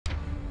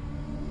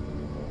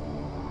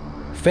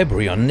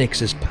February on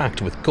NYX is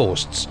packed with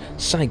ghosts,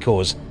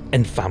 psychos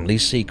and family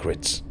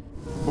secrets.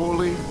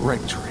 Borley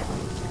Rectory,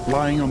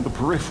 lying on the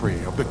periphery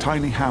of the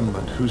tiny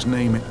hamlet whose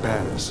name it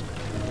bears,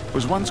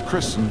 was once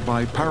christened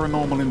by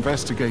paranormal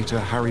investigator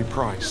Harry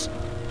Price,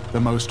 the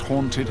most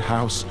haunted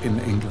house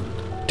in England.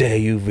 Dare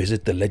you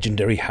visit the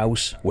legendary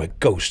house where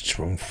ghosts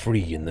roam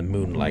free in the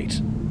moonlight?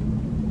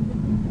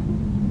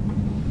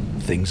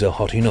 Things are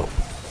hotting up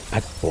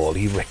at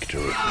Borley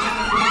Rectory.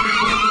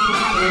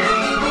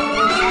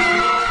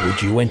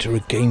 Would you enter a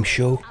game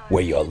show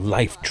where your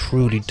life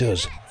truly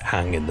does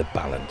hang in the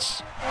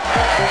balance?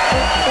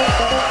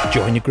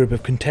 Join a group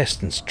of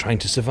contestants trying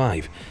to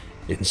survive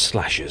in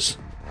slashers.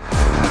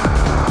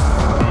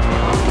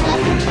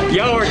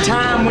 Your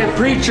time with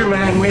Preacher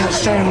Man will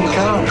soon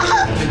come.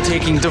 Been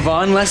taking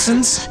Devon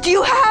lessons? Do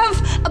you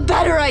have a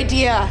better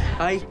idea?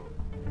 It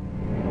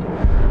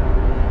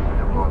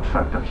will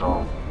affect us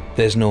all.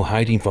 There's no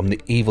hiding from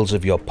the evils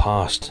of your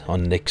past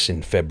on NYX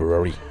in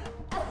February.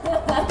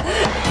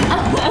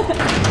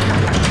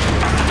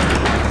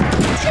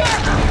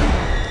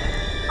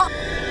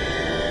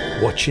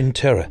 Watch in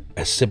terror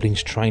as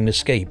siblings try and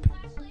escape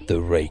the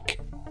rake.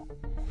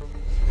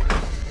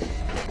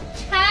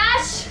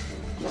 Ash!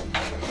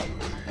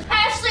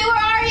 Ashley, where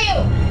are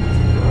you?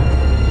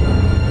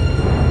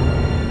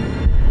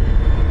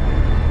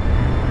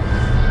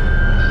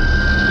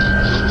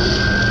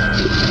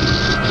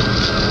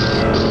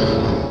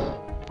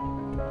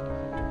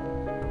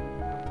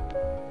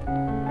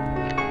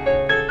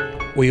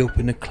 We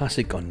open a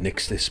classic on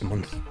NYX this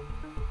month.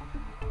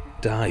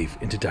 Dive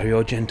into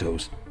Dario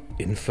Argento's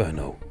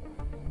Inferno.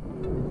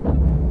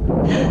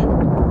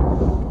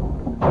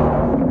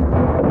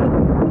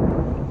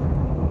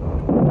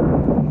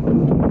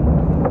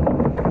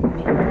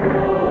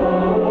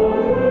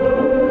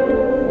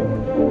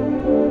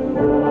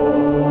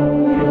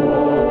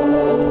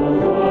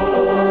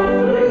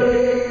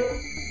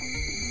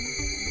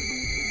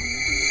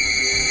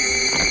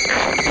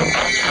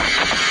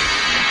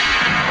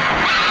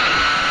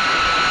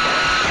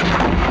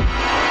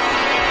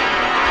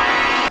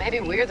 Maybe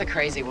we're the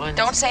crazy ones.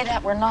 Don't say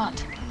that, we're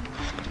not.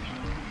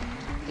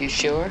 You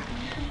sure?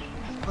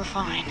 We're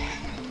fine.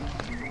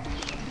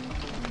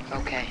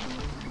 Okay.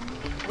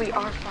 We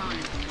are fine.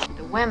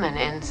 The women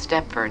in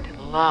Stepford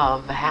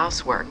love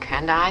housework,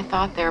 and I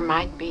thought there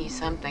might be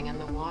something in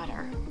the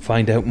water.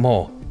 Find out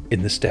more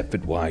in The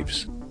Stepford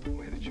Wives.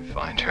 Where did you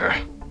find her?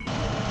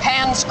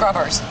 Hand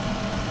scrubbers.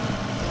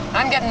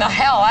 I'm getting the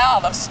hell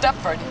out of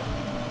Stepford.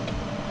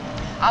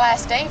 I'll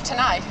ask Dave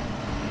tonight,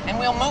 and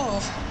we'll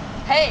move.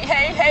 Hey,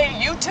 hey,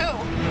 hey, you too.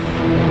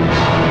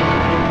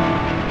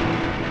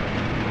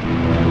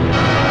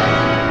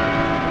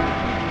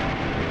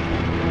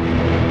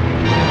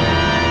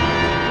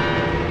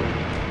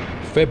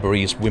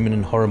 February is Women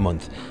in Horror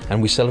Month,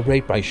 and we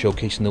celebrate by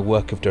showcasing the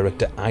work of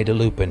director Ida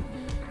Lupin,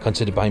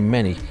 considered by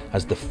many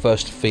as the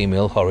first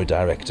female horror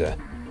director.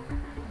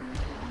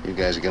 You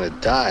guys are gonna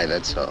die,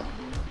 that's all.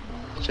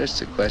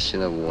 Just a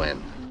question of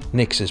when.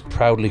 NYX is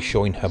proudly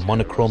showing her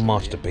monochrome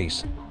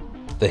masterpiece,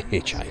 The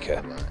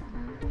Hitch-hiker.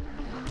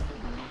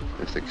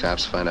 If the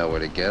cops find out we're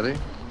together,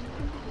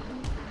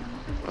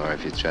 or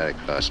if you try to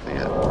cross me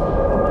up.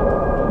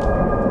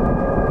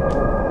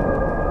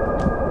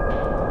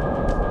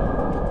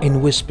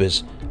 In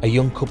Whispers, a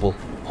young couple,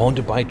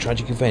 haunted by a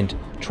tragic event,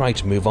 try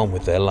to move on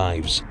with their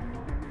lives.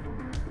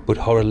 But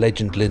horror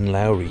legend Lynn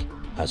Lowry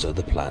has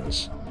other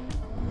plans.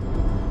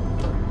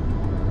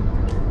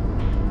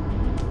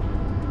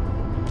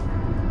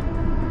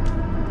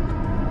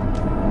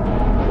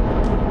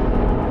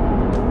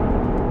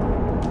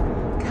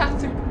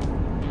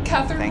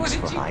 Catherine, thanks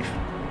for life.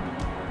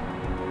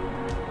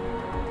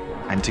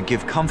 And to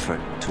give comfort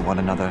to one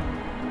another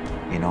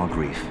in our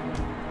grief.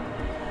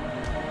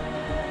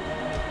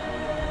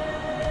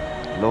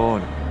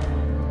 Lord.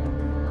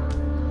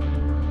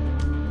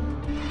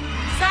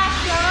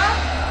 Sasha!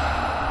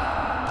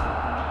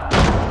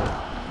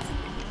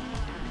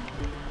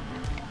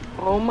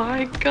 Oh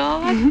my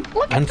God.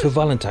 And for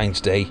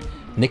Valentine's Day,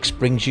 NYX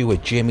brings you a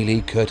Jamie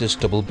Lee Curtis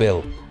double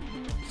bill.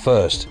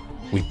 First,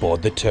 we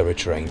board the terror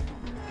train.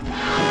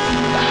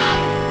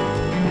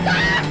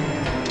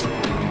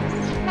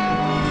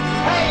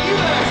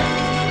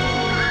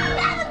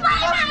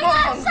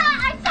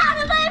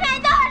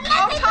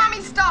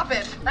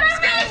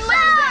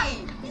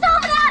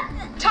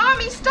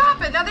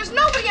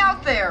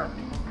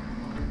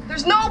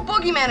 There's no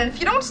boogeyman, and if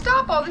you don't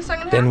stop all this, I'm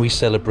gonna Then we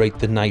celebrate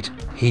the night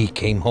he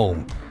came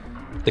home.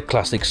 The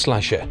classic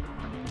slasher,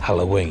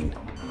 Halloween.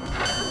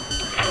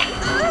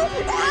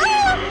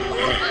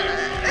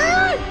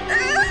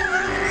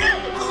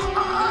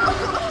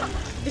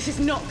 This is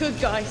not good,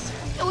 guys.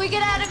 Can we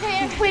get out of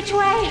here? Which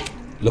way?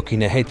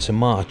 Looking ahead to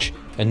March,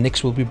 and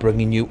NYX will be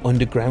bringing you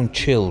underground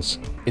chills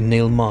in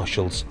Neil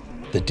Marshall's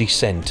The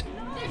Descent.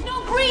 There's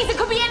no breeze. It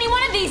could be any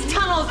one of these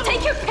tunnels.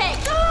 Take your pick.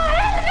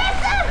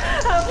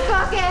 Oh,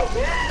 fuck it.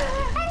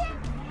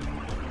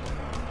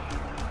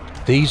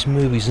 These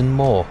movies and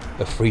more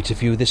are free to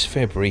view this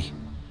February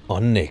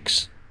on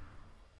NYX.